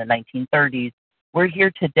back in the 1930s. We're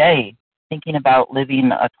here today thinking about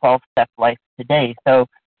living a 12-step life today. So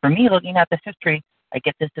for me, looking at this history, I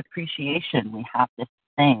get this appreciation. We have this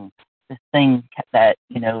thing that,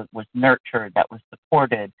 was nurtured, that was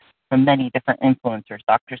supported from many different influencers.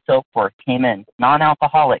 Dr. Silkworth came in,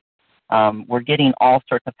 non-alcoholic. We're getting all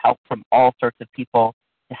sorts of help from all sorts of people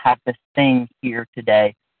to have this thing here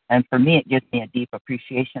today. And for me, it gives me a deep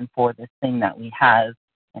appreciation for this thing that we have,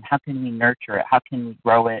 and how can we nurture it? How can we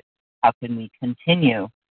grow it? How can we continue?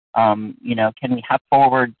 Can we have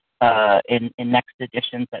forwards in next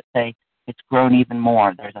editions that say it's grown even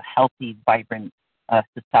more? There's a healthy, vibrant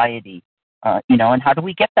society. And how do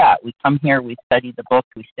we get that? We come here, we study the book,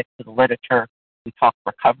 we stick to the literature, we talk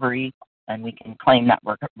recovery, and we can claim that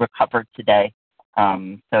we're recovered today.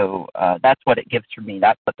 So that's what it gives for me.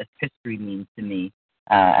 That's what this history means to me.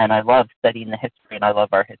 And I love studying the history, and I love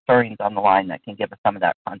our historians on the line that can give us some of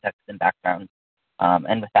that context and background.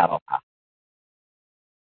 And with that, I'll pass.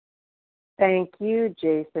 Thank you,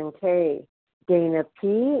 Jason K. Dana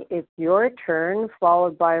P., it's your turn,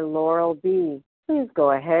 followed by Laurel B. Please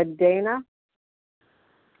go ahead, Dana.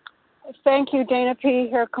 Thank you, Dana P.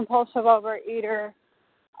 here, compulsive overeater.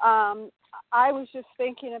 I was just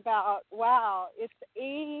thinking about, wow, it's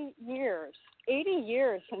 80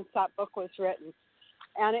 years since that book was written,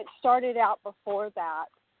 and it started out before that.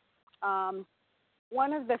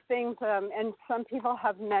 One of the things, and some people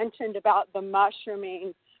have mentioned about the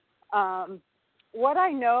mushrooming, what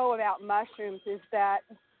I know about mushrooms is that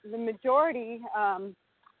the majority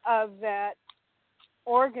of that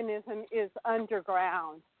organism is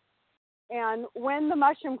underground. And when the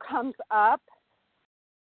mushroom comes up,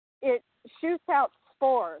 it shoots out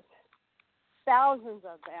spores, thousands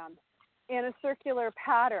of them, in a circular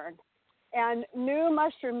pattern. And new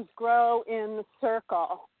mushrooms grow in the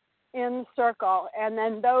circle, and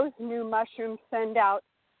then those new mushrooms send out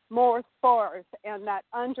more spores, and that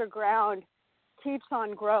underground keeps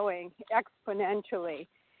on growing exponentially.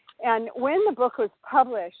 And when the book was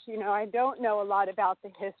published, I don't know a lot about the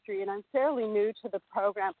history, and I'm fairly new to the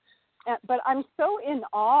program, but I'm so in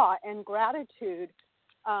awe and gratitude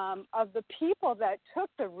of the people that took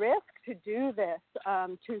the risk to do this,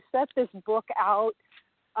 to set this book out,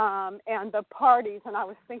 and the parties. And I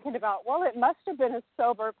was thinking about, well, it must have been a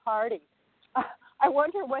sober party. I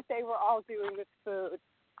wonder what they were all doing with food.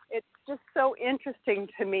 It's just so interesting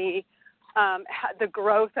to me, the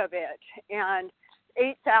growth of it. And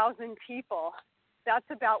 8,000 people, that's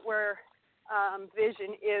about where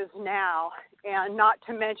Vision is now, and not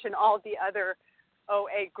to mention all the other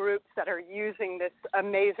OA groups that are using this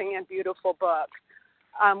amazing and beautiful book.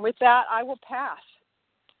 With that, I will pass.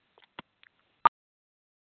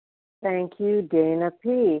 Thank you, Dana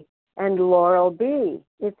P. And Laurel B.,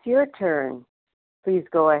 it's your turn. Please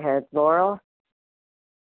go ahead, Laurel.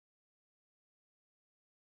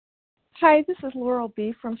 Hi, this is Laurel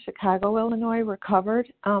B. from Chicago, Illinois,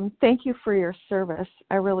 recovered. Thank you for your service.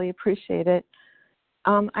 I really appreciate it.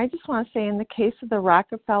 I just want to say, in the case of the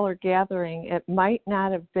Rockefeller gathering, it might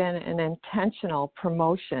not have been an intentional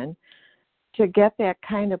promotion. To get that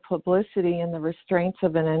kind of publicity in the restraints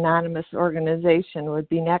of an anonymous organization would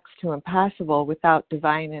be next to impossible without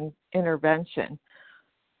divine intervention.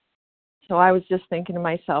 So I was just thinking to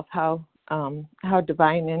myself how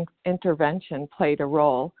divine intervention played a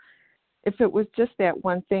role. If it was just that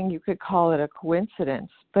one thing, you could call it a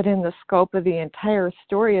coincidence. But in the scope of the entire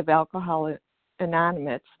story of Alcoholics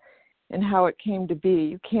Anonymous and how it came to be,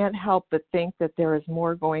 you can't help but think that there is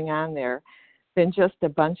more going on there than just a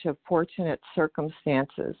bunch of fortunate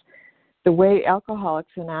circumstances. The way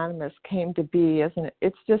Alcoholics Anonymous came to be,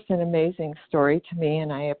 it's just an amazing story to me,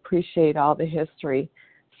 and I appreciate all the history.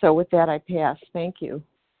 So with that, I pass. Thank you.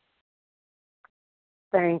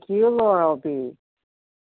 Thank you, Laurel B.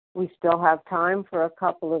 We still have time for a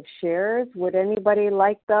couple of shares. Would anybody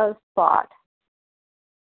like the spot?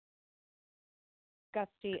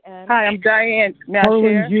 Gusty N. Hi, I'm Diane. May I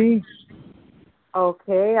share? G.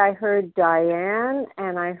 Okay, I heard Diane,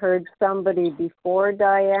 and I heard somebody before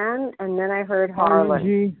Diane, and then I heard Harlan.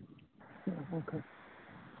 G. Okay.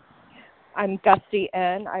 I'm Gusty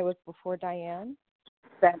N. I was before Diane.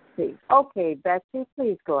 Betsy. Okay, Betsy,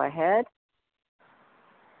 please go ahead.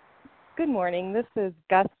 Good morning. This is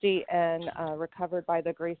Gusty and recovered by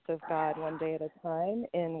the grace of God one day at a time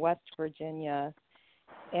in West Virginia.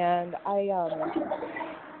 And I'm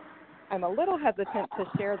a little hesitant to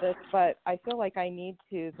share this, but I feel like I need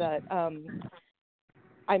to. That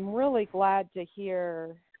I'm really glad to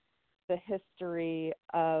hear the history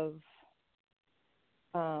of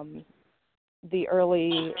the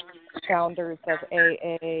early founders of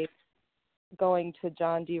AA going to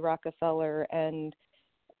John D. Rockefeller and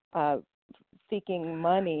seeking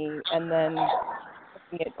money, and then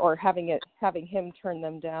having him turn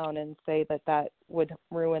them down and say that would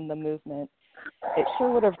ruin the movement. It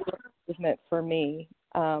sure would have ruined the movement for me.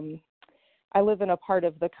 I live in a part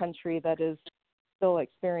of the country that is still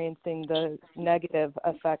experiencing the negative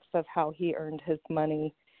effects of how he earned his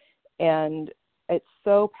money, and it's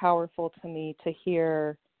so powerful to me to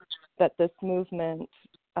hear that this movement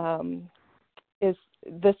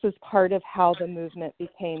is part of how the movement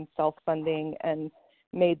became self-funding and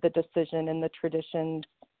made the decision in the traditions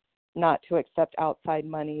not to accept outside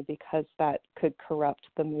money because that could corrupt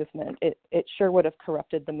the movement. It sure would have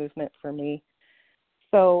corrupted the movement for me.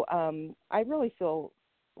 So I really feel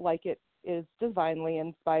like it is divinely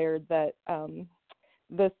inspired that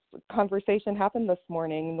this conversation happened this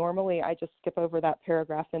morning. Normally I just skip over that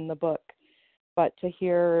paragraph in the book, but to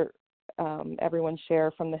hear everyone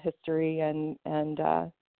share from the history and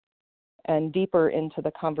deeper into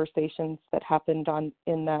the conversations that happened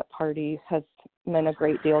in that party has meant a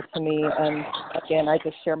great deal to me. And again, I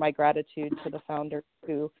just share my gratitude to the founders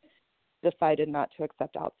who decided not to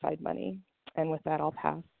accept outside money. And with that, I'll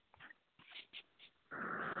pass.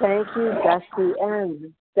 Thank you, Gusty.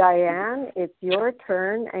 And Diane, it's your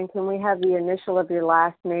turn. And can we have the initial of your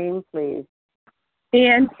last name, please?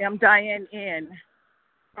 N. I'm Diane N.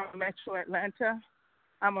 from Metro Atlanta.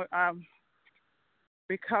 I'm a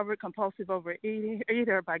recovered compulsive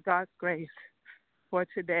overeater by God's grace for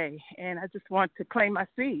today. And I just want to claim my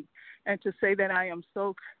seed and to say that I am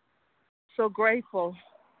so grateful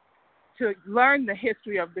to learn the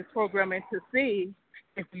history of this program and to see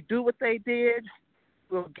if we do what they did,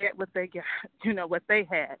 we'll get what they got, what they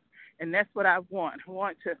had. And that's what I want. I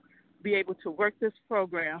want to be able to work this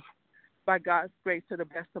program by God's grace to the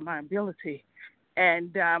best of my ability.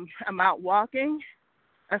 And I'm out walking.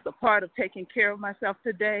 That's a part of taking care of myself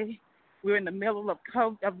today. We're in the middle of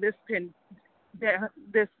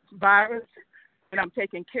this virus, and I'm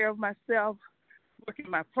taking care of myself, working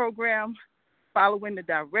my program, following the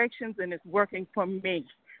directions, and it's working for me.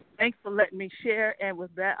 Thanks for letting me share, and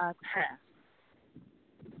with that, I pass.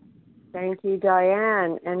 Thank you,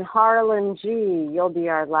 Diane. And Harlan G., you'll be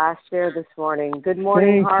our last share this morning. Good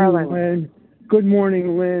morning, Harlan. Thank you, Lynn. Good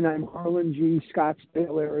morning, Lynn. I'm Harlan G.,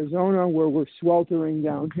 Scottsdale, Arizona, where we're sweltering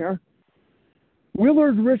down here.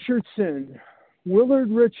 Willard Richardson. Willard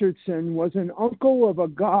Richardson was an uncle of a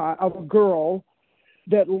girl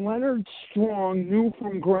that Leonard Strong knew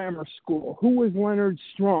from grammar school. Who was Leonard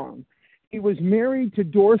Strong? He was married to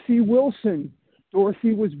Dorothy Wilson.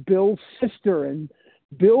 Dorothy was Bill's sister, and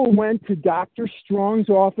Bill went to Dr. Strong's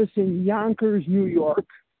office in Yonkers, New York,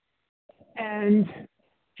 and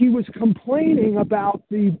he was complaining about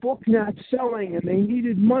the book not selling and they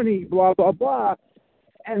needed money, blah, blah, blah.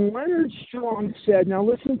 And Leonard Strong said, now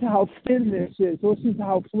listen to how thin this is. Listen to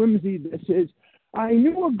how flimsy this is. I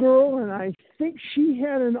knew a girl and I think she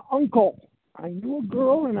had an uncle.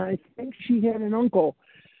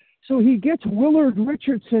 So he gets Willard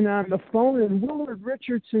Richardson on the phone, and Willard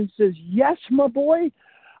Richardson says, yes, my boy,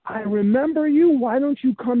 I remember you. Why don't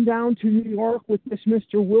you come down to New York with this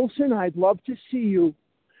Mr. Wilson? I'd love to see you.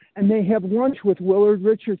 And they have lunch with Willard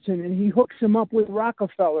Richardson, and he hooks him up with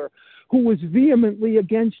Rockefeller, who was vehemently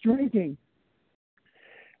against drinking.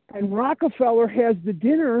 And Rockefeller has the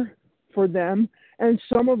dinner for them, and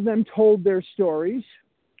some of them told their stories.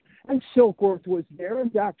 And Silkworth was there,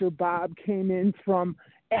 and Dr. Bob came in from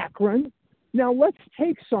Akron. Now let's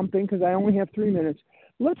take something, because I only have 3 minutes.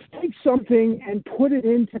 Let's take something and put it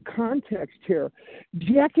into context here.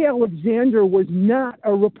 Jack Alexander was not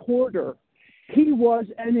a reporter. He was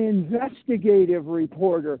an investigative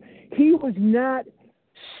reporter. He was not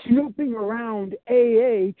snooping around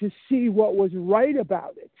AA to see what was right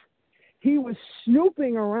about it. He was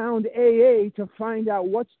snooping around AA to find out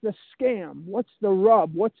what's the scam, what's the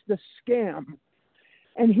rub, what's the scam.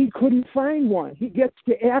 And he couldn't find one. He gets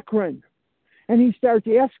to Akron, and he starts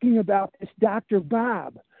asking about this Dr.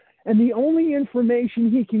 Bob. And the only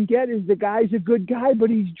information he can get is the guy's a good guy, but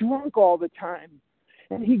he's drunk all the time.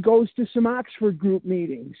 And he goes to some Oxford group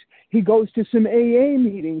meetings. He goes to some AA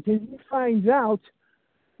meetings, and he finds out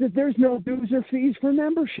that there's no dues or fees for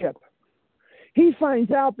membership. He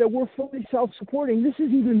finds out that we're fully self-supporting. This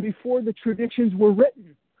is even before the traditions were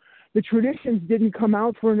written. The traditions didn't come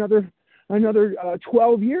out for another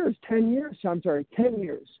 12 years, 10 years, 10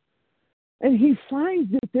 years. And he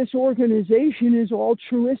finds that this organization is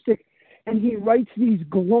altruistic, and he writes these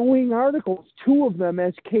glowing articles, 2 of them,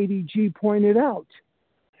 as KDG pointed out.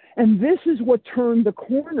 And this is what turned the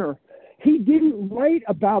corner. He didn't write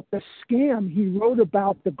about the scam. He wrote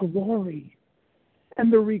about the glory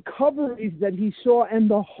and the recoveries that he saw and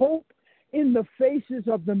the hope in the faces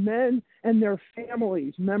of the men and their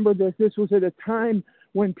families. Remember that this was at a time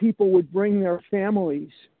when people would bring their families.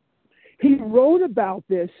 He wrote about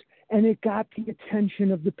this, and it got the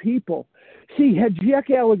attention of the people. See, had Jack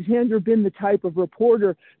Alexander been the type of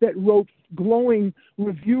reporter that wrote glowing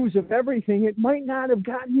reviews of everything, it might not have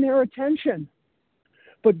gotten their attention.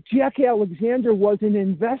 But Jack Alexander was an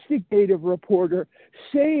investigative reporter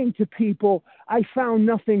saying to people, I found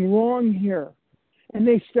nothing wrong here. And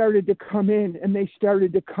they started to come in, and they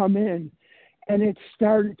started to come in. And it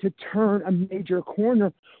started to turn a major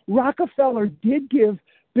corner. Rockefeller did give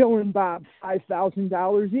Bill and Bob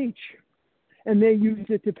 $5,000 each, and they used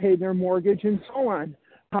it to pay their mortgage and so on.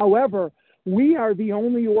 However, we are the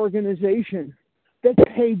only organization that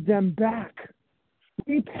paid them back.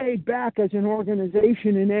 We paid back as an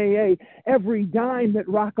organization in AA every dime that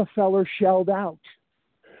Rockefeller shelled out.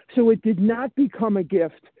 So it did not become a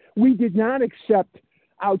gift. We did not accept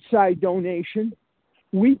outside donation.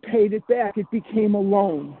 We paid it back. It became a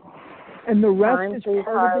loan. And the rest is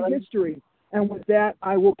part of the history. And with that,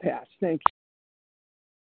 I will pass. Thank you.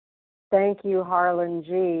 Thank you, Harlan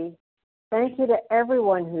G. Thank you to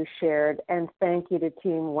everyone who shared, and thank you to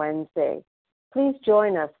Team Wednesday. Please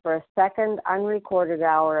join us for a second unrecorded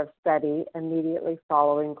hour of study immediately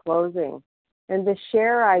following closing. And the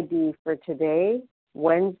share ID for today,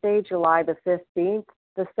 Wednesday, July the 15th,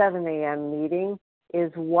 the 7 a.m. meeting,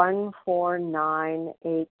 is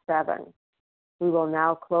 14987. We will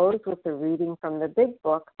now close with the reading from the Big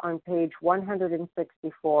Book on page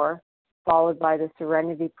 164, followed by the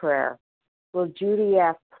Serenity Prayer. Will Judy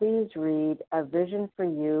F. please read A Vision for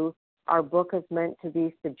You? Our book is meant to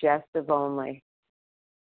be suggestive only.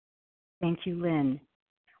 Thank you, Lynn.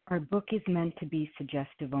 Our book is meant to be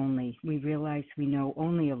suggestive only. We realize we know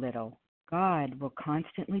only a little. God will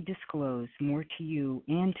constantly disclose more to you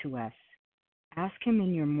and to us. Ask Him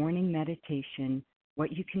in your morning meditation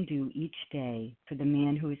what you can do each day for the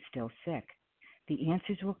man who is still sick. The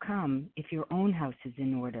answers will come if your own house is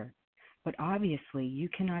in order. But obviously, you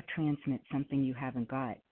cannot transmit something you haven't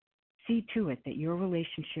got. See to it that your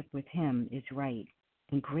relationship with Him is right,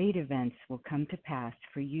 and great events will come to pass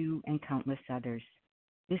for you and countless others.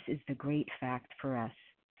 This is the great fact for us.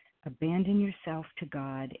 Abandon yourself to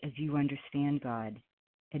God as you understand God.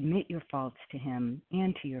 Admit your faults to Him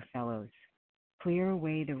and to your fellows. Clear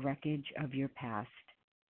away the wreckage of your past.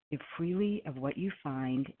 Give freely of what you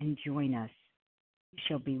find and join us. We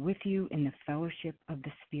shall be with you in the fellowship of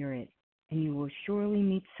the Spirit, and you will surely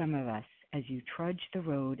meet some of us as you trudge the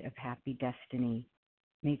road of happy destiny.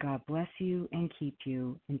 May God bless you and keep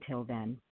you until then.